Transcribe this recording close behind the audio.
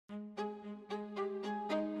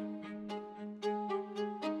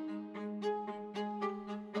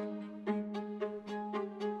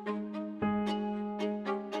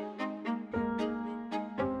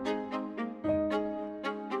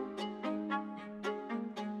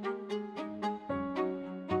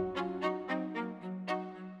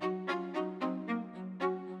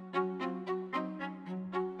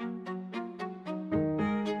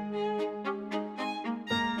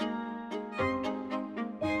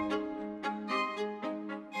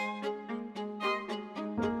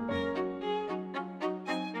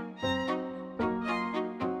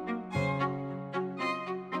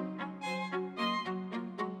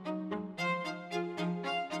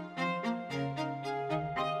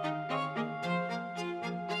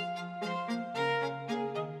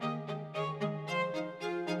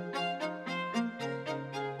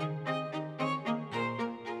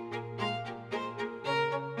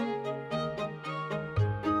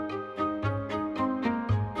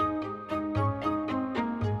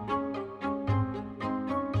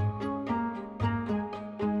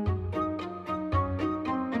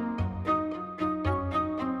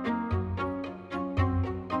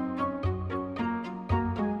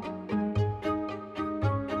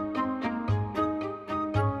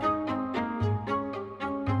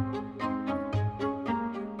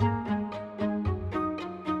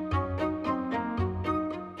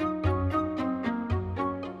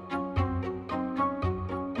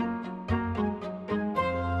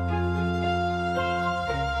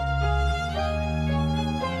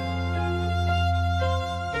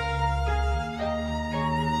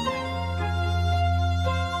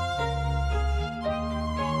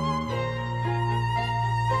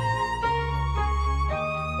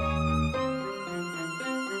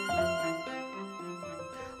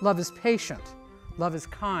Love is patient. Love is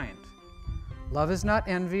kind. Love is not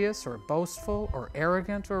envious or boastful or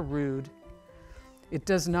arrogant or rude. It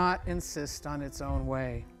does not insist on its own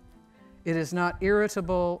way. It is not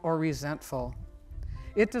irritable or resentful.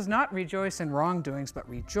 It does not rejoice in wrongdoings, but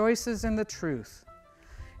rejoices in the truth.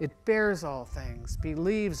 It bears all things,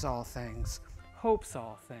 believes all things, hopes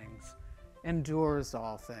all things, endures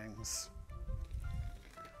all things.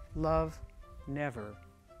 Love never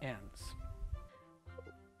ends.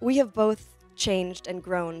 We have both changed and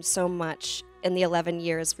grown so much in the 11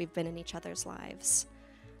 years we've been in each other's lives.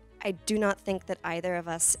 I do not think that either of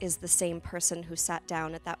us is the same person who sat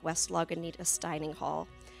down at that West Lagunitas dining hall,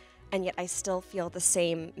 and yet I still feel the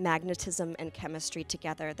same magnetism and chemistry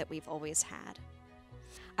together that we've always had.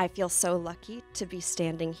 I feel so lucky to be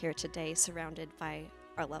standing here today surrounded by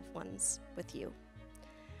our loved ones with you.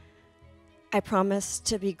 I promise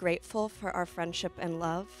to be grateful for our friendship and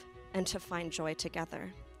love and to find joy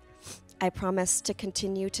together. I promise to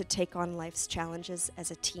continue to take on life's challenges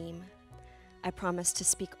as a team. I promise to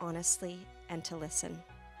speak honestly and to listen.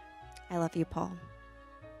 I love you, Paul.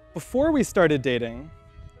 Before we started dating,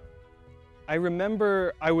 I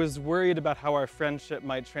remember I was worried about how our friendship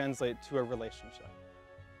might translate to a relationship.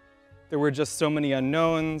 There were just so many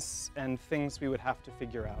unknowns and things we would have to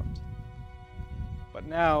figure out. But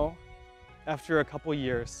now, after a couple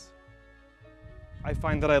years, I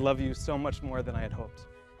find that I love you so much more than I had hoped.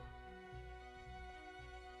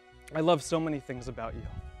 I love so many things about you.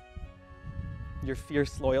 Your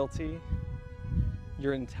fierce loyalty,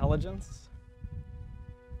 your intelligence,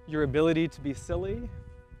 your ability to be silly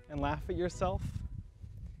and laugh at yourself.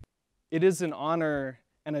 It is an honor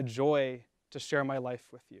and a joy to share my life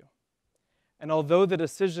with you. And although the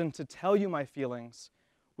decision to tell you my feelings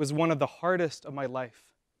was one of the hardest of my life,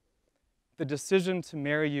 the decision to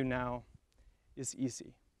marry you now is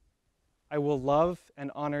easy. I will love and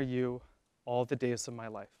honor you all the days of my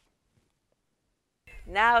life.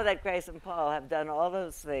 Now that Grace and Paul have done all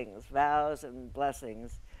those things, vows and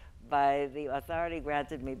blessings, by the authority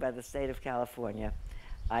granted me by the state of California,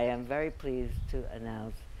 I am very pleased to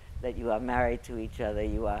announce that you are married to each other.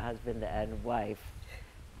 You are husband and wife.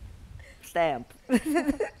 Stamp.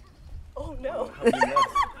 Oh, no. No,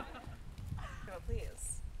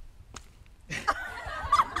 please.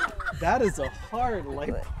 That is a hard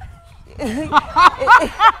light.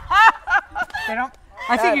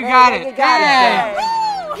 I think you got it. You got it.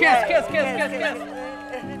 Kiss, kiss, kiss, kiss, kiss.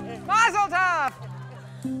 Mazel tov!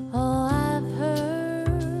 Oh, I've heard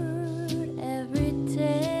every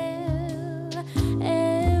tale,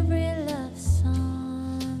 every love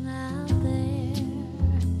song out there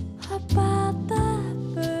about the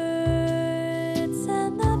birds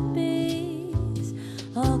and the bees.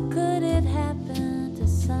 Oh, could it happen to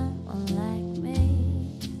someone like me?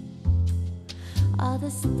 All the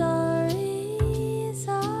stories,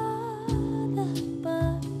 all the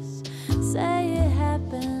books say it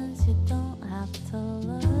happens, you don't have to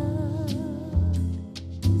look.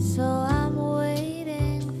 So I'm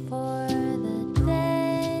waiting for the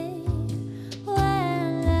day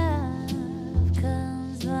when love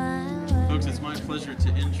comes my way. Folks, it's my pleasure to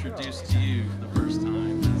introduce to you the first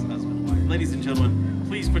time as husband and wife. Ladies and gentlemen,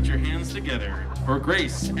 please put your hands together for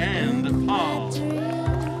Grace and Paul.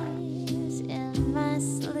 Dreams in my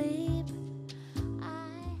sleep,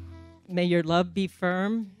 May your love be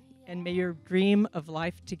firm, and may your dream of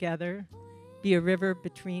life together be a river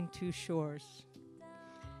between two shores.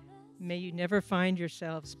 May you never find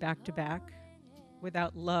yourselves back to back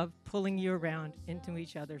without love pulling you around into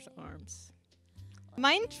each other's arms.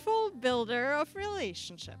 Mindful builder of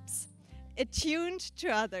relationships, attuned to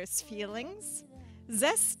others' feelings,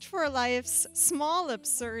 zest for life's small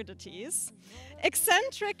absurdities,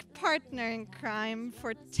 eccentric partner in crime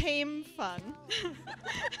for tame fun,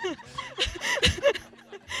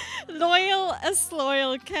 loyal as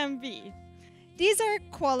loyal can be. These are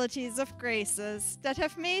qualities of Grace's that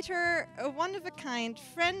have made her a one-of-a-kind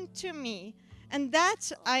friend to me, and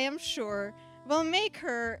that, I am sure, will make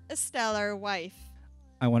her a stellar wife.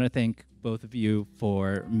 I want to thank both of you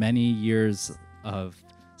for many years of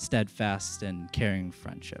steadfast and caring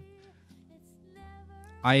friendship.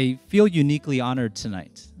 I feel uniquely honored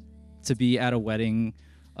tonight to be at a wedding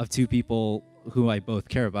of two people who I both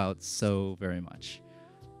care about so very much.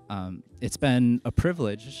 It's been a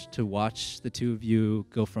privilege to watch the two of you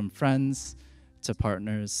go from friends to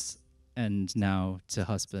partners and now to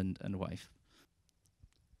husband and wife.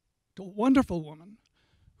 To a wonderful woman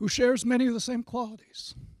who shares many of the same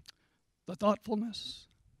qualities: the thoughtfulness,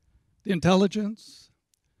 the intelligence,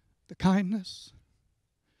 the kindness,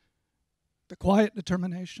 the quiet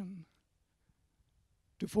determination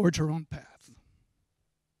to forge her own path.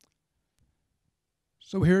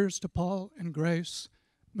 So here's to Paul and Grace.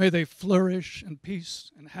 May they flourish in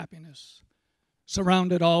peace and happiness,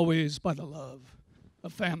 surrounded always by the love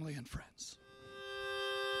of family and friends.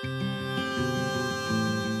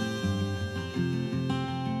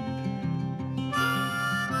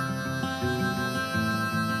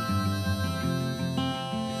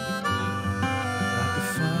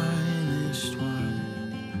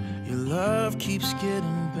 Love keeps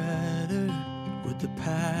getting better with the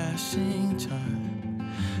passing time.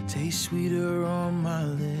 Tastes sweeter on my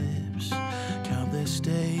lips. Countless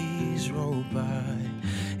days roll by.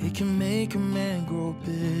 It can make a man grow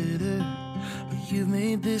bitter, but you've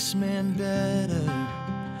made this man better.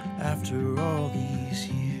 After all these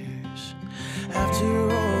years,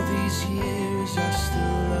 after all these years, I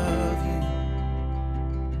still love you.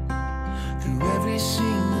 Through every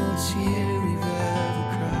single tear we've ever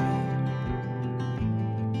cried.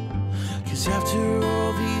 'Cause after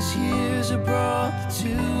all these years, I brought the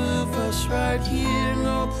two of us right here.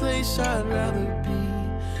 No place I'd rather be.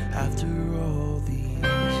 After